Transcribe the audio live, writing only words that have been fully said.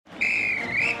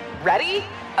Ready?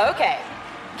 Okay.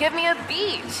 Give me a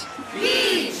beach.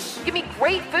 Beach! Give me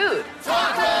great food.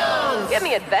 Tacos! Give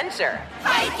me adventure.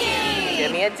 Hiking!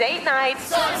 Give me a date night.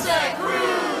 Sunset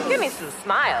cruise! Give me some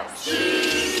smiles.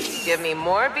 Cheese! Give me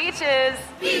more beaches.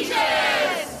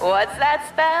 Beaches! What's that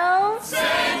spell?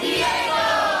 San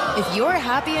Diego! If you're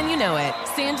happy and you know it,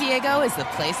 San Diego is the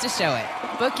place to show it.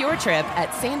 Book your trip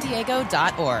at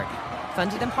sandiego.org.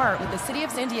 Funded in part with the City of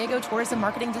San Diego Tourism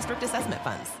Marketing District Assessment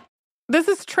Funds. This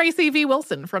is Tracy V.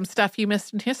 Wilson from Stuff You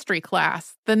Missed in History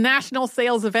class. The national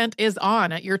sales event is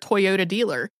on at your Toyota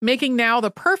dealer, making now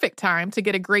the perfect time to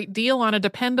get a great deal on a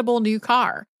dependable new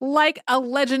car. Like a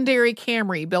legendary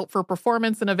Camry built for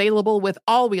performance and available with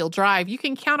all-wheel drive, you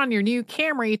can count on your new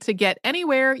Camry to get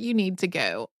anywhere you need to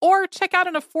go. Or check out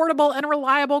an affordable and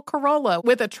reliable Corolla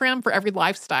with a trim for every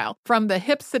lifestyle. From the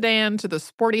hip sedan to the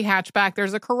sporty hatchback,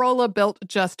 there's a Corolla built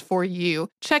just for you.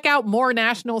 Check out more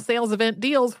national sales event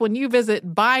deals when you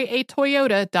visit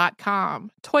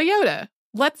buyatoyota.com. Toyota,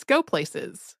 let's go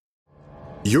places.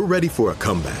 You're ready for a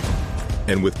comeback.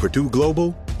 And with Purdue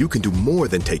Global, you can do more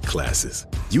than take classes.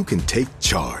 You can take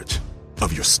charge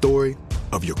of your story,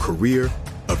 of your career,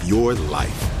 of your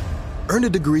life. Earn a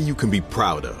degree you can be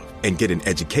proud of and get an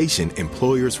education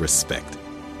employers respect.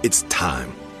 It's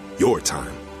time, your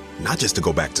time, not just to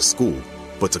go back to school,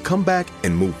 but to come back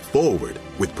and move forward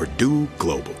with Purdue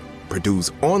Global,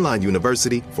 Purdue's online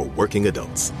university for working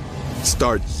adults.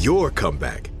 Start your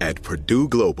comeback at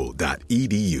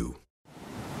purdueglobal.edu.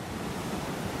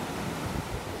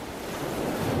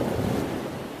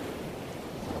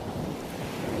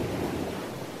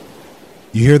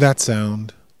 You hear that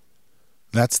sound?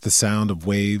 That's the sound of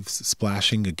waves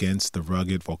splashing against the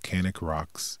rugged volcanic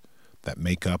rocks that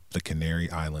make up the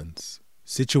Canary Islands.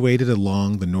 Situated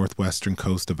along the northwestern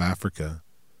coast of Africa,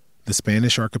 the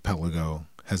Spanish archipelago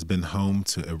has been home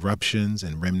to eruptions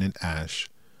and remnant ash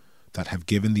that have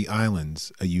given the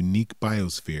islands a unique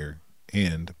biosphere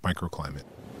and microclimate.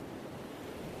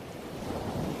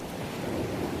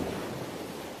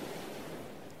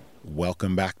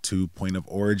 Welcome back to Point of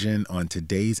Origin. On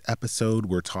today's episode,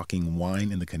 we're talking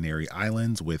wine in the Canary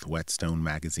Islands with Whetstone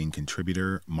Magazine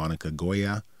contributor Monica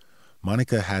Goya.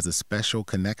 Monica has a special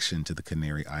connection to the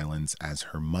Canary Islands as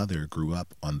her mother grew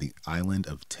up on the island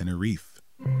of Tenerife.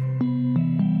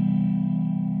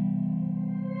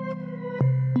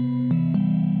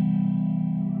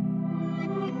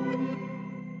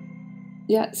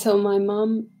 Yeah, so my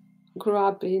mom grew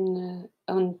up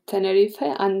on Tenerife,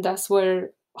 and that's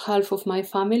where half of my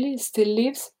family still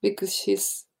lives because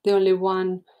she's the only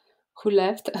one who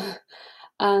left.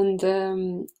 And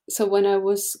so when I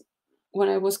was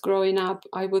growing up,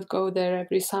 I would go there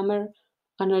every summer,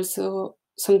 and also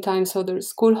sometimes other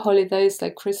school holidays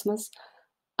like Christmas.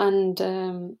 And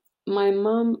my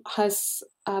mom has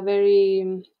a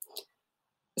very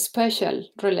special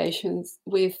relations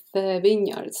with the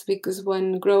vineyards because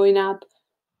when growing up,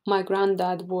 my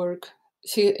granddad worked.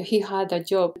 He had a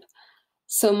job.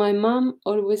 So my mom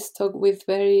always talked with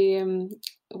very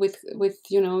with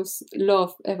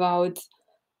love about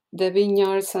the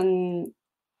vineyards and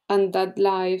that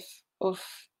life of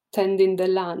tending the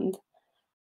land.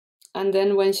 And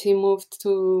then when she moved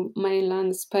to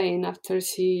mainland Spain after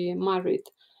she married,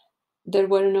 there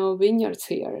were no vineyards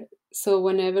here. So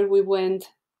whenever we went,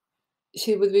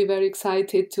 she would be very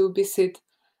excited to visit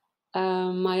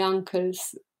my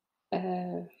uncle's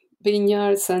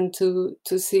vineyards and to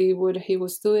see what he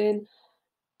was doing.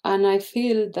 And I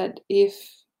feel that if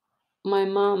my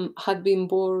mom had been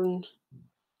born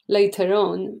later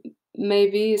on,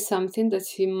 maybe something that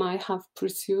she might have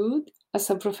pursued as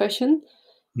a profession.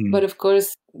 But of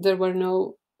course, there were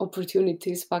no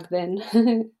opportunities back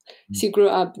then. She grew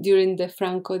up during the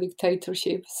Franco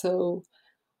dictatorship, so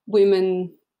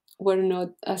women were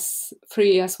not as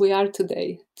free as we are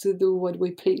today to do what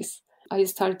we please. I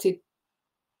started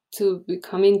to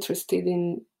become interested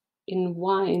in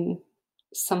wine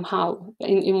somehow,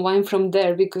 in wine from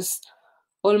there, because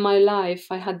all my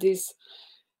life I had this,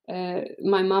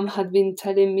 my mom had been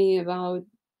telling me about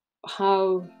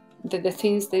how the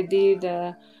things they did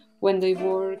when they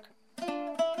work.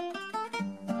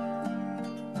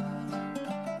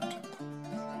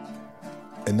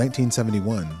 In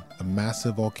 1971, a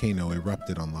massive volcano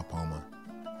erupted on La Palma,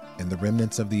 and the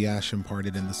remnants of the ash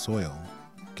imparted in the soil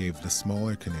gave the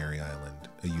smaller Canary Island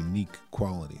a unique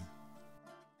quality.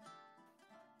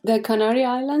 The Canary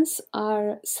Islands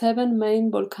are 7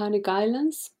 main volcanic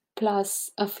islands,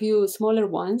 plus a few smaller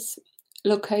ones,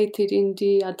 located in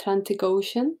the Atlantic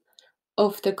Ocean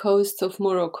off the coast of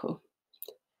Morocco.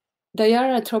 They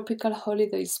are a tropical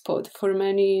holiday spot for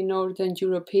many Northern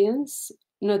Europeans,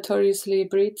 notoriously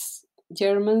Brits,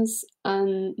 Germans,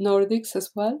 and Nordics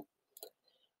as well.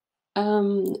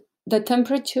 The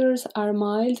temperatures are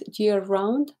mild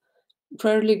year-round,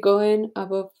 rarely going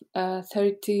above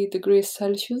 30 degrees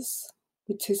Celsius,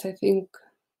 which is, I think,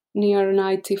 near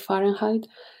 90 Fahrenheit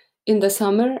in the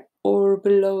summer, or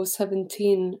below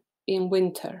 17 in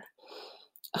winter.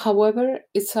 However,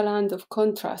 it's a land of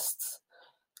contrasts,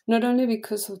 not only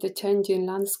because of the changing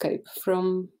landscape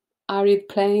from arid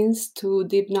plains to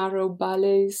deep narrow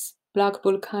valleys, black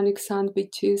volcanic sand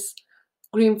beaches,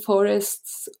 green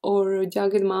forests, or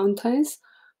jagged mountains,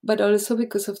 but also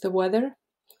because of the weather.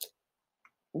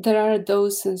 There are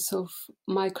dozens of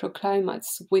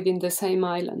microclimates within the same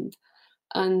island,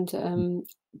 and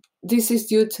this is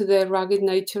due to the rugged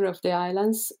nature of the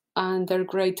islands and their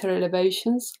greater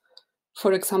elevations.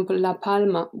 For example, La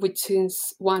Palma, which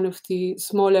is one of the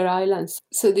smaller islands.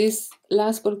 So this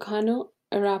last volcano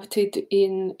erupted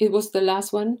it was the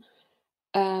last one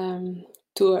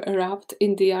to erupt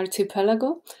in the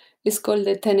archipelago. It's called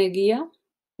the Teneguía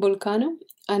volcano,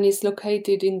 and is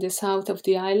located in the south of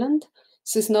the island.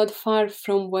 So it's not far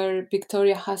from where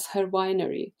Victoria has her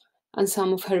winery and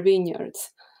some of her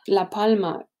vineyards. La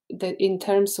Palma, in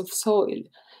terms of soil,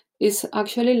 is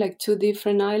actually like two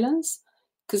different islands,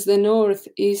 because the north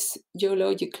is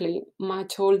geologically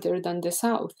much older than the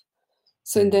south.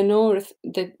 So in the north,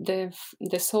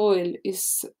 the soil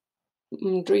is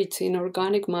rich in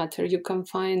organic matter. You can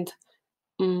find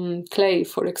clay,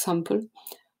 for example,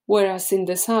 whereas in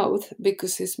the south,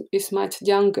 because it's much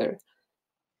younger,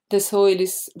 the soil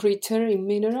is richer in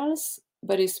minerals,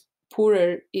 but is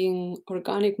poorer in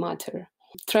organic matter.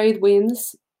 Trade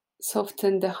winds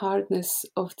soften the hardness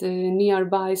of the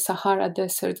nearby Sahara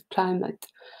Desert climate.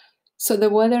 So the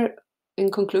weather,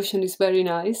 in conclusion, is very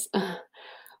nice,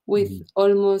 with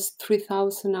almost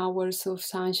 3,000 hours of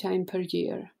sunshine per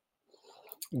year.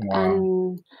 Wow.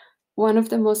 And one of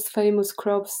the most famous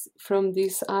crops from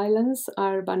these islands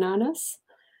are bananas,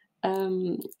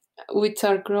 which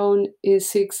are grown in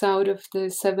 6 out of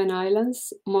the 7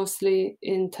 islands, mostly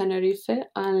in Tenerife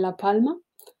and La Palma.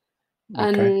 Okay.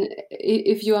 And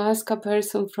if you ask a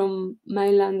person from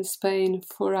mainland Spain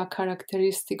for a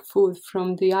characteristic food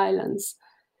from the islands,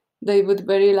 they would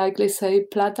very likely say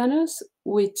plátanos,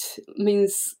 which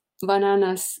means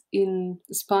bananas in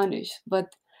Spanish,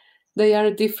 but they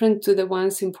are different to the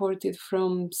ones imported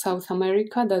from South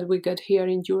America that we get here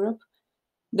in Europe.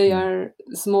 They are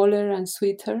smaller and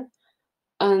sweeter,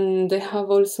 and they have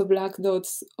also black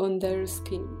dots on their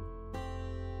skin.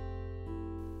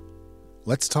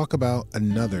 Let's talk about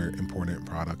another important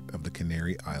product of the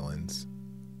Canary Islands,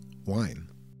 wine.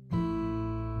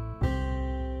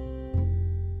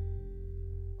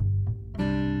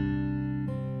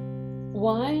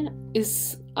 Wine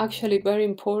is actually very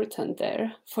important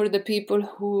there for the people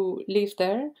who live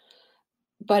there,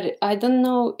 but I don't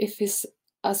know if it's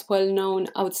as well known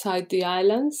outside the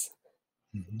islands.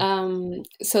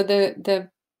 So the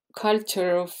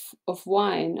culture of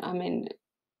wine, I mean,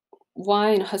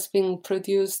 wine has been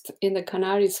produced in the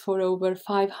Canaries for over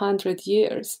 500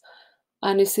 years,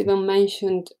 and is even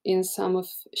mentioned in some of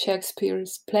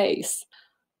Shakespeare's plays.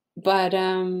 But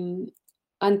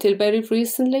until very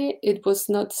recently, it was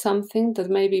not something that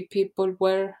maybe people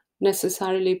were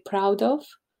necessarily proud of.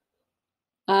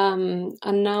 And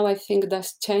now I think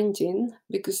that's changing,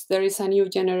 because there is a new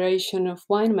generation of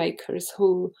winemakers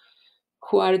who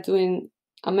are doing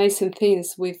amazing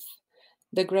things with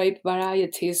the grape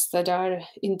varieties that are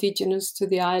indigenous to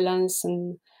the islands,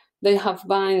 and they have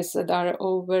vines that are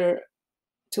over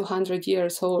 200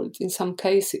 years old in some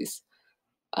cases.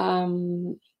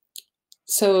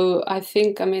 So I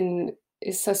think, I mean,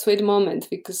 it's a sweet moment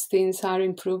because things are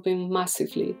improving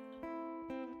massively.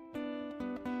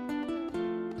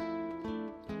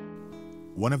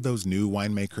 One of those new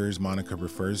winemakers Monica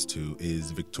refers to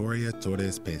is Victoria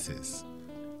Torres Peces.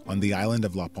 On the island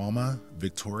of La Palma,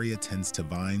 Victoria tends to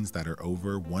vines that are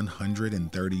over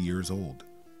 130 years old.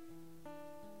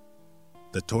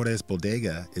 The Torres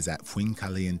Bodega is at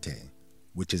Fuencaliente,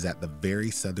 which is at the very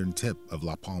southern tip of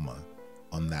La Palma,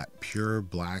 on that pure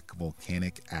black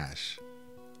volcanic ash.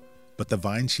 But the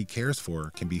vines she cares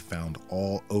for can be found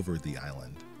all over the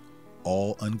island,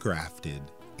 all ungrafted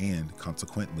and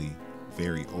consequently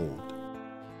very old.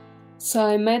 So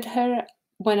I met her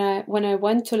when I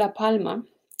went to La Palma.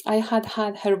 I had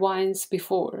her wines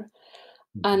before.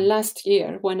 And last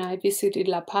year, when I visited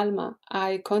La Palma,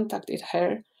 I contacted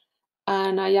her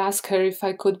and I asked her if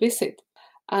I could visit.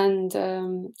 And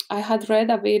I had read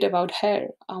a bit about her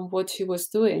and what she was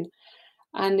doing.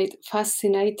 And it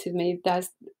fascinated me that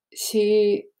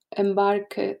she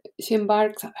embarked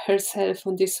herself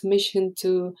on this mission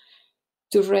to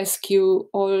to rescue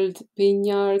old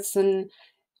vineyards. And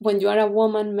when you are a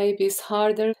woman, maybe it's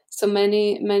harder. So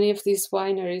many of these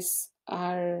wineries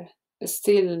are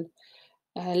still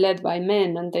led by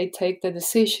men, and they take the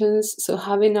decisions. So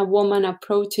having a woman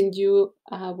approaching you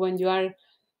when you are,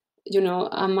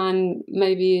 a man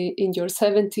maybe in your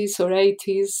 70s or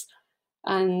 80s,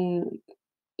 and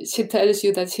she tells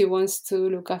you that she wants to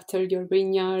look after your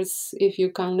vineyards if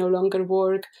you can no longer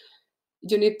work.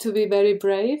 You need to be very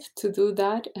brave to do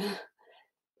that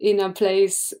in a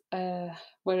place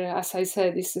where, as I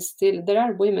said, it's still, there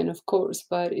are women, of course,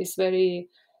 but it's very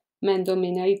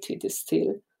men-dominated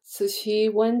still. So she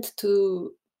went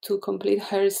to complete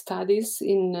her studies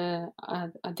in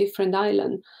a different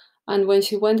island. And when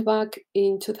she went back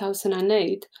in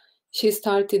 2008, she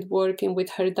started working with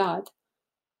her dad.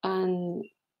 And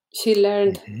she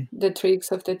learned the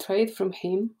tricks of the trade from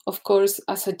him. Of course,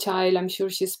 as a child, I'm sure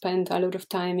she spent a lot of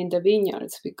time in the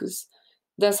vineyards, because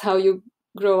that's how you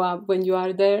grow up when you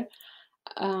are there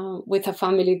with a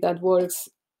family that works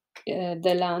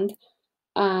the land.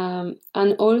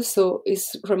 And also,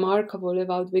 it's remarkable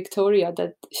about Victoria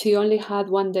that she only had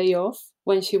one day off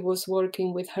when she was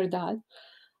working with her dad.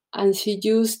 And she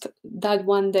used that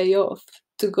one day off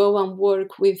to go and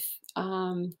work with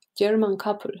German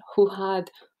couple who had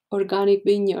organic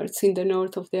vineyards in the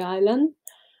north of the island.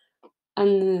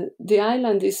 And the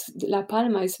island La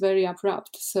Palma is very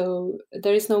abrupt, so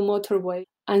there is no motorway.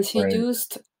 And she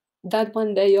used that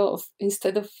one day off,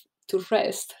 instead of to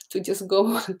rest, to just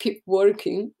go and keep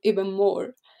working even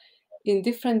more in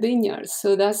different vineyards.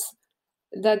 So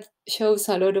that shows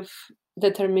a lot of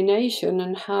determination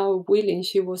and how willing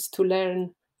she was to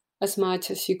learn as much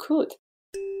as she could.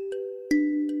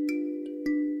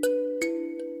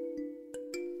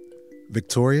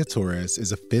 Victoria Torres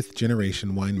is a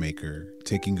fifth-generation winemaker,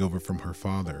 taking over from her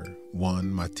father,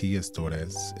 Juan Matias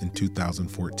Torres, in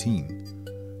 2014,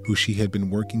 who she had been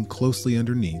working closely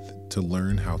underneath to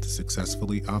learn how to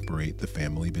successfully operate the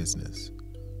family business.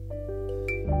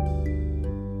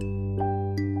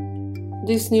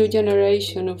 This new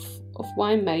generation of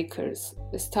winemakers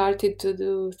started to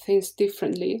do things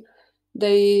differently.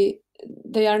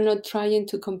 They are not trying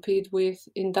to compete with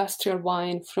industrial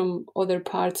wine from other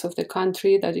parts of the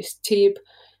country that is cheap,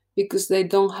 because they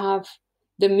don't have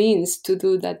the means to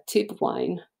do that cheap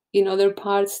wine. In other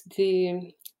parts,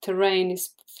 the terrain is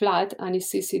flat and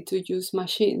it's easy to use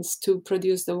machines to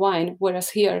produce the wine, whereas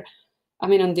here,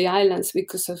 on the islands,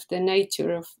 because of the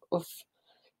nature of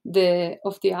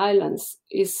the islands,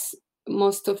 is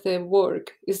most of the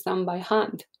work is done by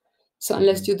hand. So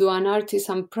unless you do an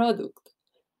artisan product,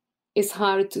 it's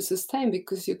hard to sustain,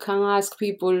 because you can ask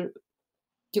people,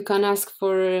 you can ask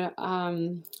for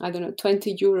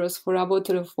 20 euros for a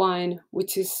bottle of wine,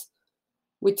 which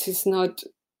is not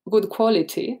good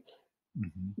quality,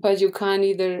 but you can't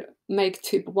either make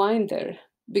cheap wine there,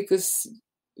 because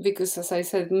as I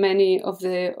said, many of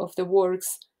the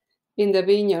works in the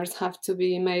vineyards have to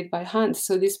be made by hand.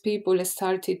 So these people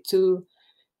started to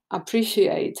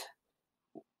appreciate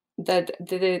that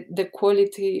the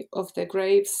quality of the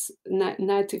grapes,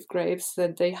 native grapes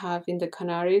that they have in the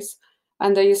Canaries,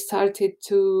 and they started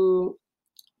to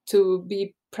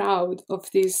be proud of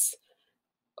these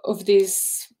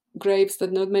grapes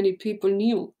that not many people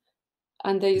knew,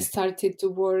 and they started to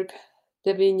work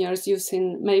the vineyards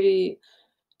using maybe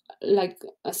like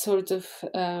a sort of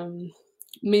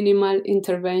minimal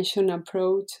intervention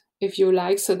approach, if you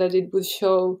like, so that it would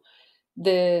show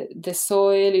the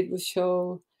soil, it would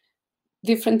show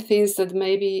different things that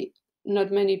maybe not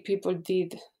many people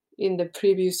did in the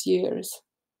previous years.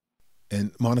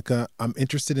 And Monica, I'm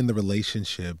interested in the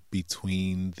relationship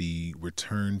between the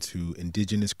return to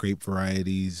indigenous grape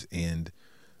varieties and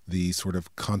the sort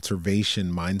of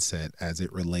conservation mindset as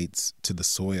it relates to the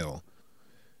soil.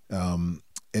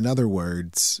 In other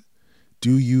words,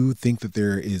 do you think that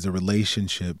there is a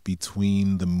relationship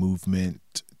between the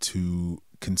movement to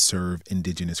conserve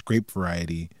indigenous grape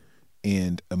variety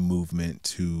and a movement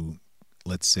to,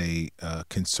 let's say,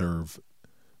 conserve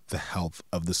the health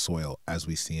of the soil as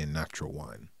we see in natural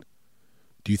wine?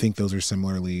 Do you think those are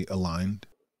similarly aligned?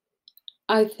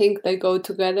 I think they go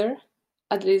together,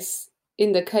 at least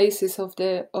in the cases of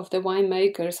the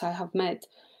winemakers I have met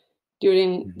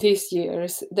during these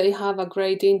years. They have a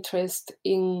great interest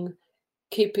in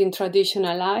keeping tradition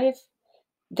alive.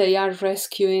 They are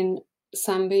rescuing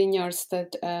some vineyards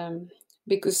that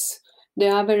because the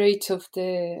average of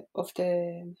the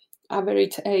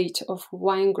average age of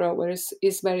wine growers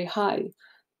is very high.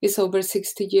 It's over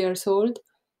 60 years old.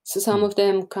 So some of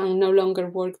them can no longer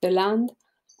work the land,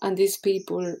 and these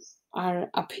people are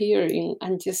appearing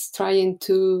and just trying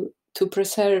to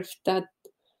preserve that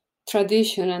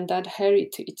tradition and that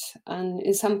heritage. And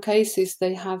in some cases,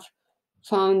 they have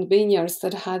found vineyards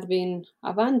that had been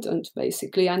abandoned,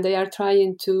 basically, and they are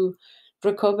trying to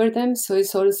recover them. So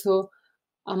it's also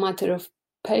a matter of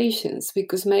patience,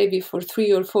 because maybe for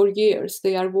 3 or 4 years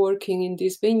they are working in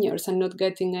these vineyards and not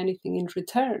getting anything in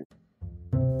return.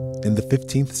 In the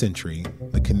 15th century,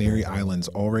 the Canary Islands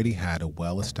already had a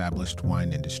well-established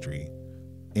wine industry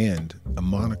and a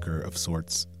moniker of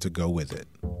sorts to go with it: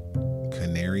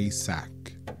 Canary Sack.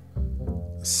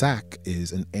 Sack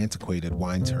is an antiquated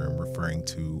wine term referring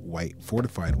to white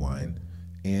fortified wine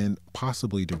and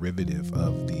possibly derivative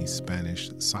of the Spanish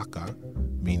saca,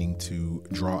 meaning to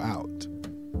draw out,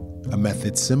 a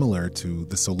method similar to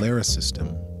the Solera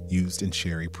system used in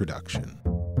sherry production.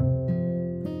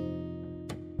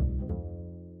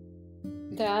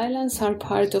 The islands are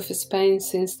part of Spain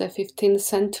since the 15th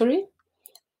century,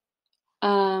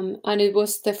 and it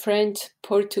was the French,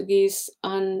 Portuguese,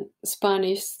 and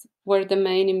Spanish were the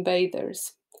main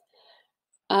invaders.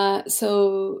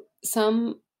 So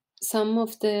some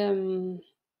of the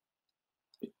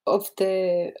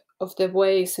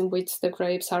ways in which the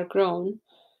grapes are grown,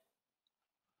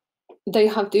 they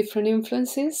have different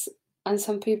influences, and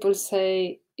some people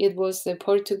say it was the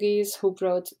Portuguese who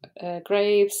brought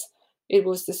grapes. It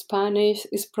was the Spanish.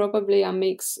 It's probably a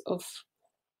mix of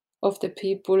the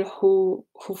people who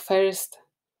first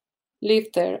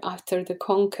lived there after the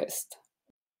conquest.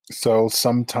 So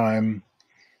sometime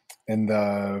in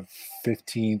the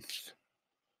 15th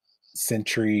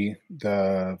century,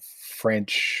 the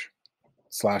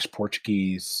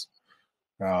French/Portuguese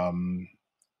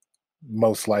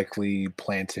most likely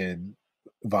planted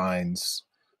vines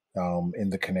in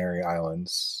the Canary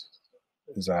Islands.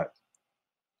 Is that?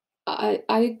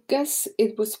 I guess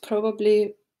it was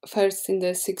probably first in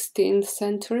the 16th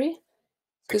century,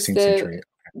 because 16th century.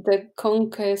 The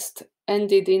conquest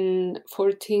ended in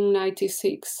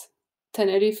 1496.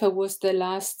 Tenerife was the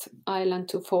last island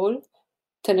to fall.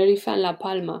 Tenerife and La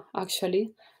Palma,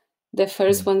 actually. The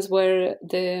first ones were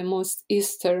the most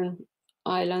eastern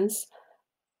islands.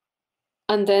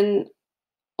 And then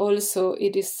also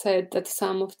it is said that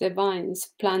some of the vines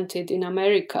planted in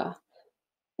America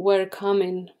were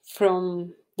coming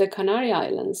from the Canary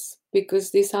Islands,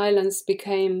 because these islands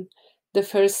became the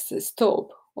first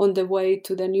stop on the way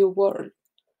to the New World.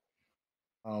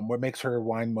 What makes her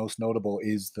wine most notable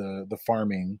is the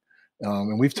farming.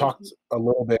 And we've talked a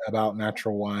little bit about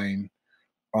natural wine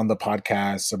on the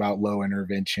podcast, about low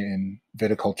intervention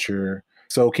viticulture.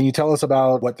 So can you tell us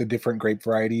about what the different grape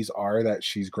varieties are that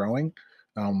she's growing,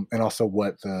 and also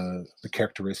what the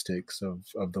characteristics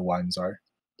of the wines are?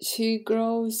 She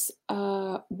grows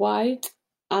white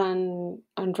and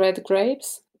red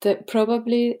grapes.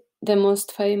 Probably the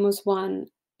most famous one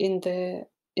in the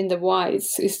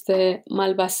whites is the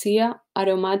Malvasia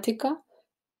aromatica,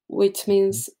 which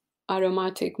means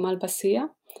aromatic Malvasia,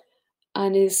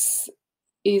 and is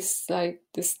like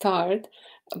the start.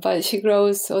 But she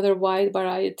grows other white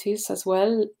varieties as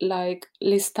well, like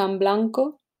Listan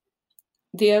Blanco,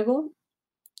 Diego,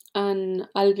 and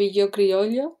Albillo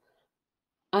Criollo,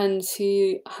 and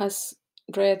she has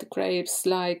red grapes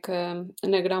like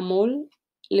Negramol,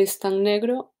 Listan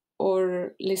Negro,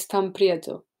 or Listan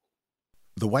Prieto.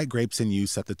 The white grapes in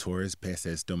use at the Torres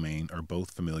Peces domain are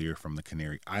both familiar from the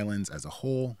Canary Islands as a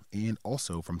whole and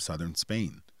also from southern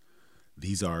Spain.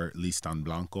 These are Listan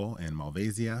Blanco and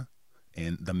Malvasia,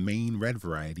 and the main red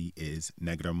variety is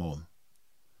Negramol.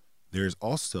 There is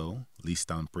also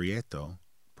Listan Prieto,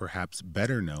 perhaps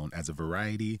better known as a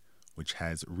variety which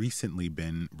has recently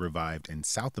been revived in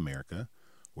South America,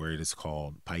 where it is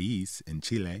called País in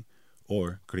Chile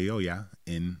or Criolla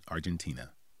in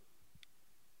Argentina.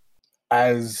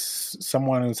 As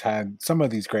someone who's had some of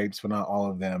these grapes, but not all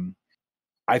of them,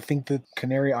 I think the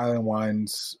Canary Island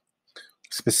wines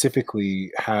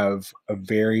specifically have a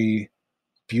very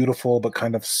beautiful but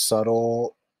kind of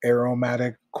subtle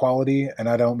aromatic quality. And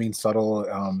I don't mean subtle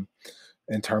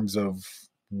in terms of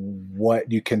what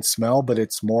you can smell, but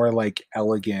it's more like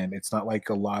elegant. It's not like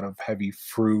a lot of heavy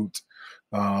fruit,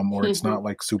 or it's not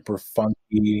like super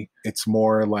funky. It's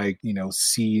more like,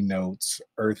 sea notes,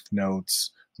 earth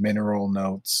notes, mineral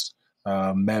notes,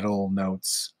 metal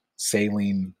notes,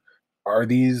 saline.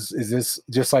 Is this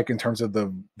just like in terms of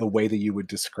the way that you would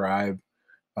describe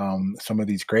some of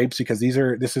these grapes? Because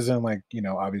this isn't like,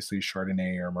 obviously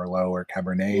Chardonnay or Merlot or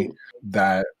Cabernet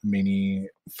that many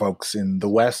folks in the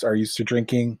West are used to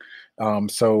drinking.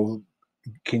 So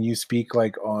can you speak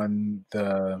like on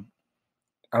the,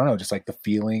 I don't know, just like the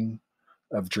feeling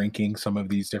of drinking some of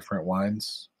these different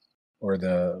wines, or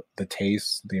the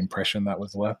taste, the impression that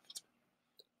was left?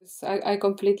 I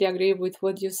completely agree with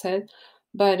what you said.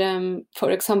 But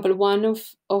for example, one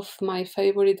of my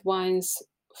favorite wines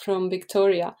from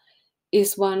Victoria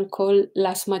is one called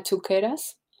Las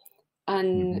Machuqueras.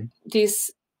 And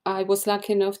this, I was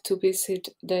lucky enough to visit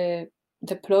the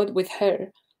plot with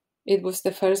her. It was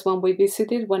the first one we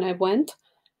visited when I went.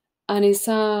 And it's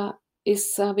a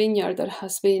vineyard that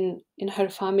has been in her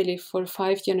family for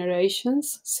 5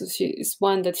 generations. So it's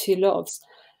one that she loves.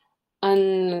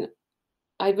 And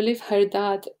I believe her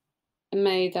dad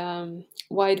made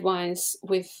white wines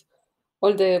with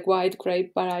all the white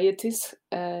grape varieties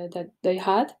that they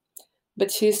had.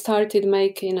 But she started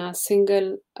making a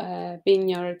single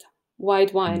vineyard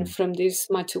white wine from this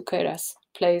Machuqueras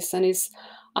place. And it's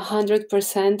 100%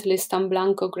 Listan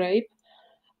Blanco grape.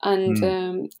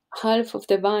 And half of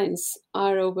the vines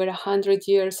are over 100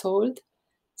 years old.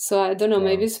 So I don't know,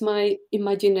 maybe it's my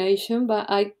imagination, but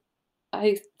I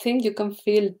think you can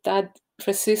feel that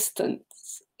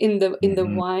resistance in the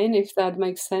wine, if that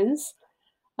makes sense.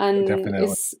 And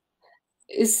Definitely.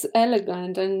 it's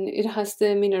elegant, and it has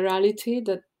the minerality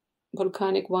that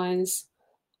volcanic wines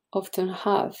often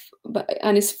have.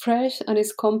 And it's fresh and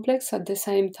it's complex at the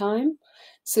same time.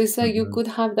 So it's like you could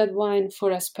have that wine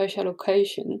for a special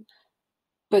occasion,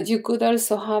 but you could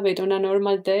also have it on a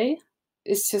normal day.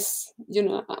 It's just,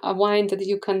 a wine that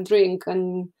you can drink,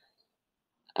 and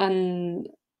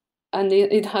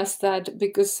it has that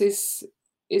because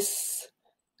it's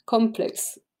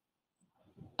complex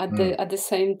at the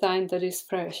same time that it's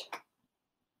fresh.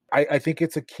 I think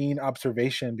it's a keen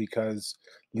observation because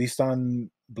Listan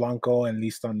Blanco and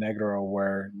Listan Negro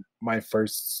were my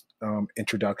first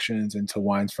introductions into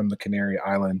wines from the Canary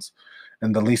Islands.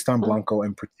 And the Listan Blanco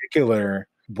in particular,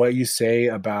 what you say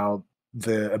about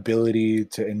the ability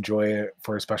to enjoy it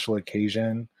for a special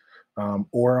occasion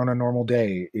or on a normal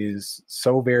day is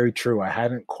so very true. I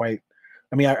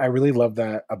really love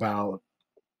that about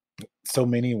so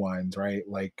many wines, right?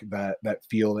 Like that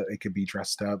feel that it could be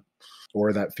dressed up,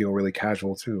 or that feel really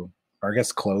casual too, or I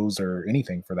guess clothes or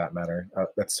anything for that matter.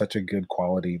 That's such a good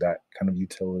quality, that kind of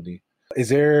utility. Is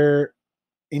there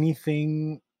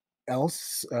anything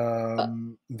else that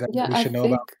we should know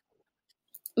about?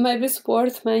 Maybe it's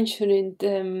worth mentioning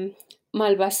the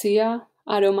Malvasia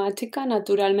aromática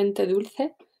naturalmente dulce,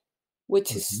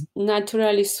 which is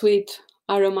naturally sweet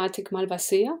aromatic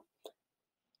Malvasia.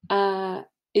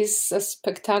 It's a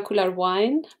spectacular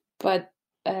wine, but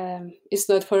it's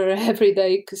not for every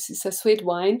day because it's a sweet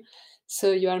wine.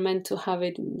 So you are meant to have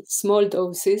it in small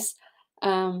doses.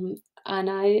 And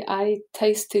I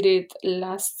tasted it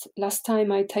last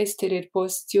time I tasted it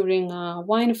was during a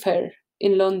wine fair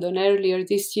in London earlier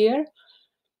this year,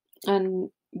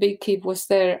 and Vicky was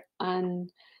there,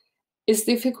 and it's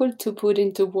difficult to put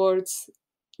into words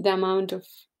the amount of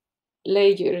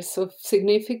layers of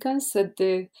significance that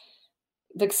the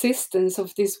existence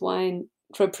of this wine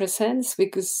represents,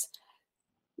 because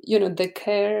the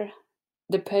care,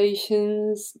 the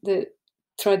patience, the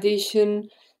tradition.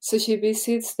 So she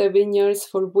visits the vineyards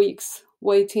for weeks,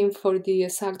 waiting for the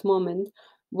exact moment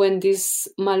when these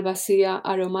Malvasia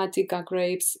aromatica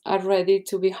grapes are ready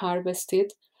to be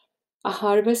harvested. A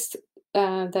harvest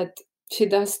that she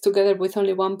does together with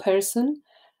only one person,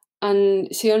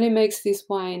 and she only makes this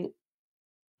wine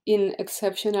in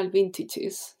exceptional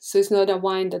vintages. So it's not a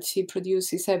wine that she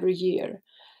produces every year.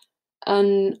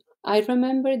 And I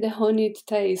remember the honeyed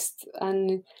taste,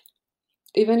 and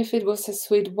even if it was a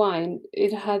sweet wine,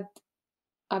 it had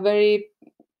a very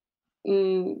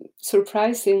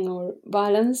surprising or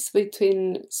balance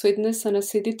between sweetness and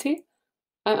acidity.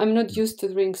 I'm not used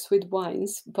to drink sweet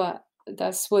wines, but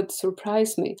that's what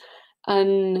surprised me.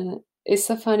 And it's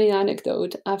a funny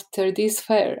anecdote. After this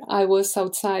fair, I was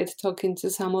outside talking to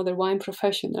some other wine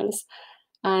professionals,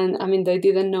 and they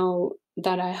didn't know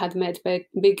that I had met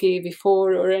Vicky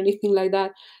before or anything like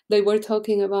that. They were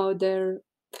talking about their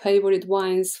favorite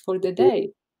wines for the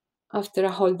day after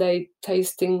a whole day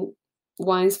tasting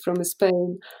wines from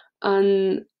Spain.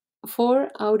 And 4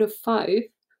 out of 5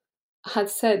 had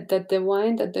said that the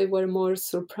wine that they were more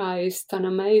surprised and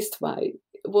amazed by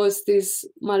was this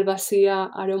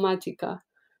Malvasia aromatica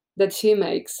that she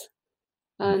makes.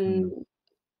 And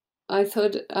I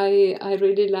thought I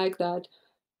really like that.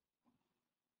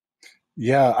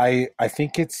 Yeah, I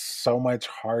think it's so much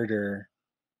harder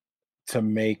to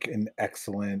make an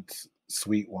excellent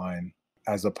sweet wine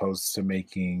as opposed to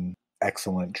making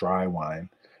excellent dry wine,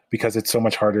 because it's so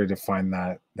much harder to find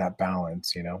that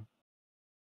balance,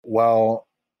 Well,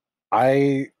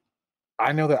 I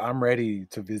know that I'm ready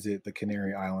to visit the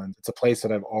Canary Islands. It's a place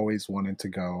that I've always wanted to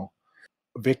go.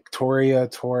 Victoria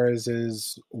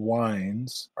Torres's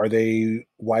wines, are they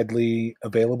widely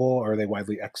available? Are they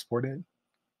widely exported?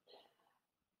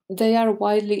 They are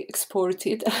widely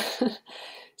exported.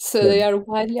 So they are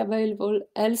widely available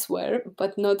elsewhere,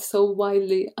 but not so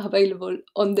widely available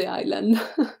on the island.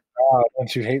 Oh,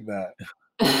 don't you hate that?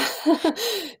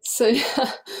 So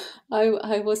yeah,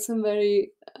 I wasn't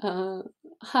very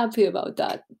happy about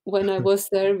that when I was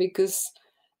there, because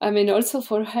I mean, also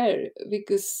for her,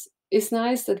 because it's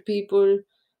nice that people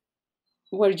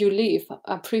where you live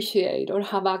appreciate or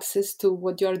have access to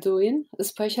what you're doing,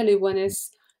 especially when it's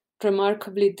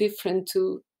remarkably different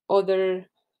to other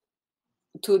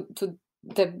to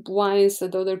the wines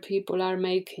that other people are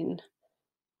making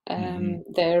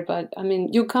there. But I mean,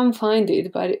 you can find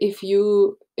it, but if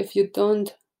you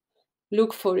don't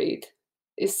look for it,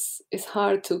 it's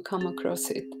hard to come across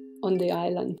it on the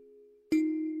island.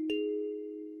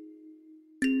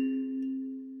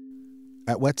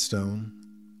 At Whetstone,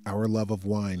 our love of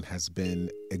wine has been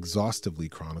exhaustively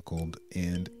chronicled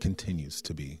and continues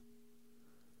to be.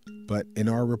 But in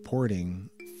our reporting,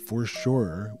 for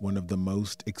sure, one of the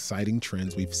most exciting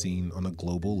trends we've seen on a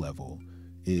global level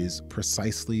is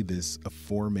precisely this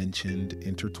aforementioned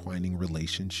intertwining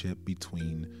relationship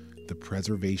between the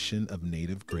preservation of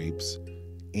native grapes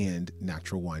and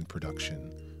natural wine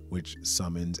production, which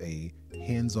summons a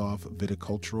hands-off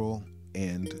viticultural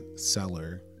and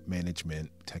cellar management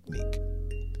technique.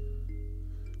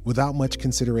 Without much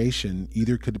consideration,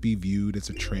 either could be viewed as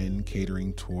a trend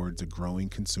catering towards a growing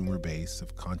consumer base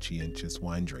of conscientious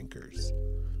wine drinkers.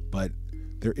 But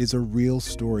there is a real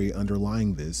story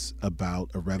underlying this about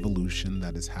a revolution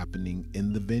that is happening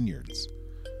in the vineyards,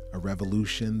 a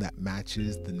revolution that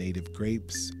matches the native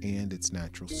grapes and its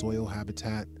natural soil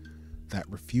habitat, that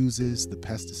refuses the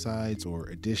pesticides or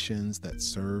additions that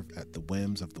serve at the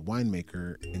whims of the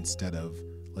winemaker instead of,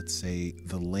 let's say,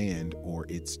 the land or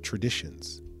its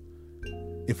traditions.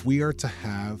 If we are to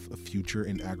have a future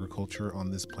in agriculture on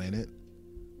this planet,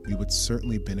 we would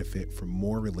certainly benefit from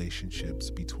more relationships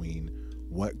between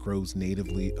what grows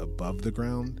natively above the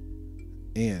ground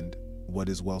and what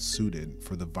is well suited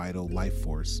for the vital life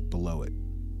force below it.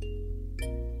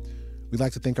 We'd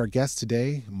like to thank our guests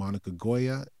today, Monica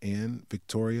Goya and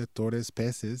Victoria Torres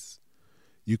Peces.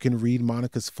 You can read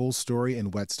Monica's full story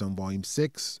in Whetstone Volume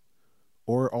 6,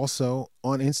 or also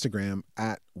on Instagram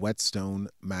at Whetstone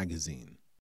Magazine.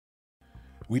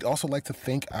 We'd also like to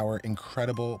thank our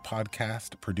incredible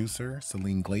podcast producer,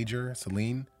 Celine Glager.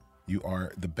 Celine, you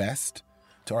are the best.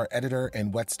 To our editor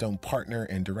and Whetstone partner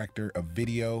and director of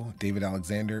video, David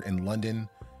Alexander in London.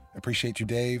 Appreciate you,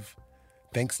 Dave.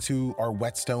 Thanks to our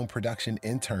Whetstone production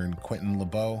intern, Quentin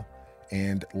LeBeau.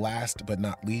 And last but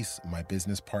not least, my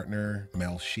business partner,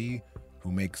 Mel Shee,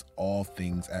 who makes all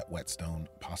things at Whetstone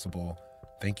possible.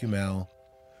 Thank you, Mel.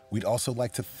 We'd also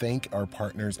like to thank our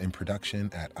partners in production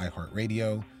at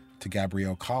iHeartRadio, to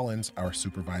Gabrielle Collins, our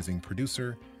supervising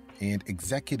producer, and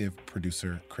executive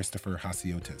producer, Christopher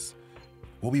Hasiotis.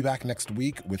 We'll be back next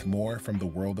week with more from the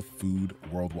world of food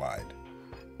worldwide.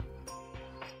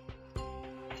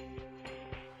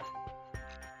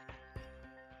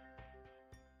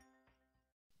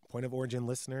 Point of Origin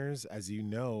listeners, as you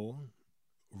know,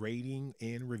 rating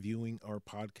and reviewing our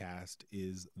podcast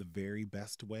is the very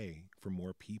best way for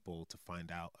more people to find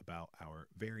out about our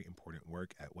very important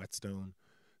work at Whetstone.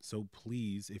 So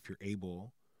please, if you're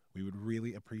able, we would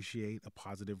really appreciate a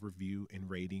positive review and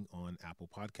rating on Apple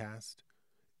Podcast.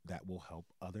 That will help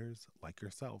others like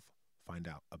yourself find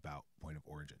out about Point of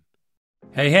Origin.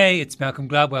 Hey, it's Malcolm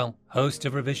Gladwell, host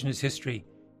of Revisionist History.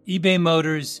 eBay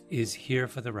Motors is here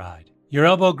for the ride. Your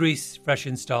elbow grease, fresh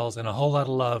installs, and a whole lot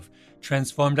of love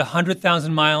transformed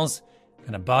 100,000 miles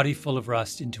and a body full of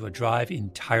rust into a drive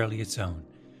entirely its own.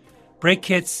 Brake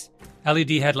kits,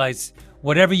 LED headlights,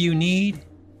 whatever you need,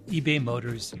 eBay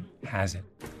Motors has it.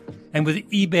 And with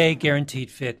eBay Guaranteed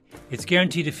Fit, it's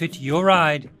guaranteed to fit your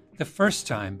ride the first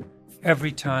time,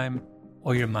 every time,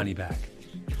 or your money back.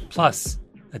 Plus,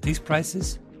 at these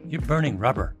prices, you're burning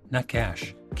rubber, not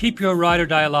cash. Keep your ride or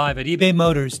die alive at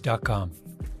ebaymotors.com.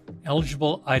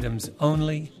 Eligible items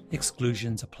only.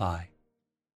 Exclusions apply.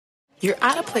 You're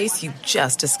at a place you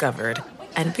just discovered.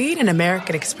 And being an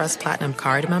American Express Platinum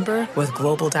card member with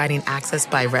global dining access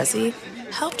by Resy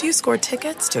helped you score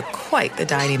tickets to quite the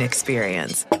dining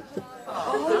experience.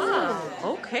 Oh,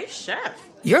 okay, chef.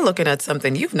 You're looking at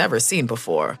something you've never seen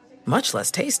before, much less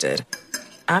tasted.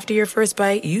 After your first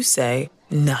bite, you say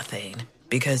nothing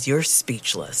because you're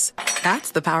speechless. That's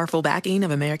the powerful backing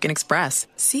of American Express.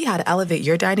 See how to elevate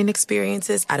your dining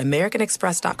experiences at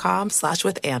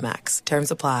americanexpress.com/withAmex.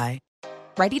 Terms apply.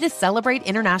 Ready to celebrate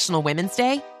International Women's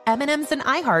Day? M&M's and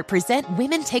iHeart present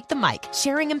Women Take the Mic,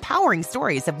 sharing empowering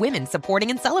stories of women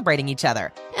supporting and celebrating each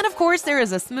other. And of course, there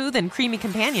is a smooth and creamy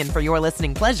companion for your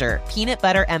listening pleasure, peanut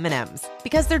butter M&M's.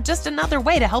 Because they're just another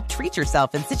way to help treat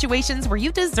yourself in situations where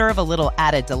you deserve a little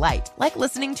added delight, like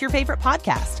listening to your favorite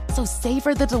podcast. So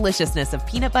savor the deliciousness of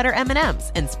peanut butter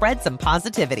M&M's and spread some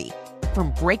positivity.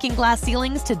 From breaking glass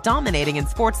ceilings to dominating in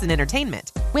sports and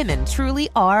entertainment, women truly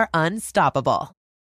are unstoppable.